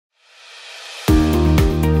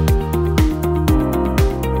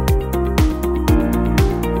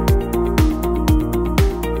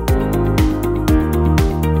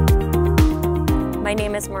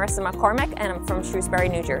is Marissa McCormack and I'm from Shrewsbury,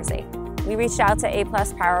 New Jersey. We reached out to A+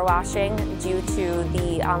 Powerwashing due to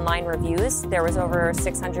the online reviews. There was over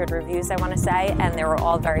 600 reviews, I want to say, and they were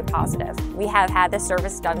all very positive. We have had this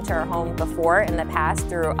service done to our home before in the past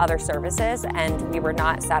through other services, and we were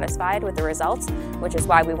not satisfied with the results, which is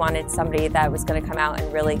why we wanted somebody that was going to come out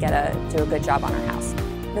and really do a good job on our house.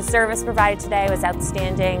 The service provided today was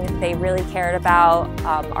outstanding. They really cared about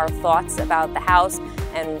our thoughts about the house,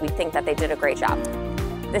 and we think that they did a great job.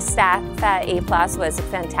 The staff at A+ was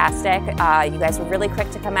fantastic. You guys were really quick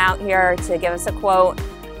to come out here to give us a quote,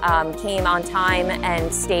 came on time,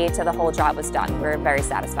 and stayed till the whole job was done. We're very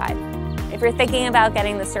satisfied. If you're thinking about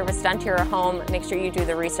getting the service done to your home, make sure you do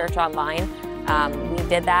the research online. We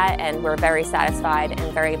did that, and we're very satisfied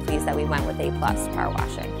and very pleased that we went with A+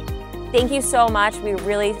 Powerwashing. Thank you so much. We're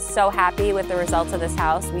really so happy with the results of this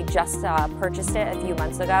house. We just purchased it a few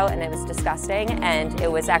months ago, and it was disgusting, and it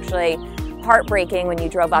was actually heartbreaking when you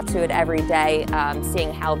drove up to it every day,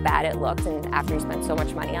 seeing how bad it looked and after you spent so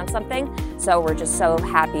much money on something. So we're just so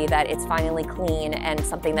happy that it's finally clean and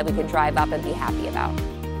something that we can drive up and be happy about.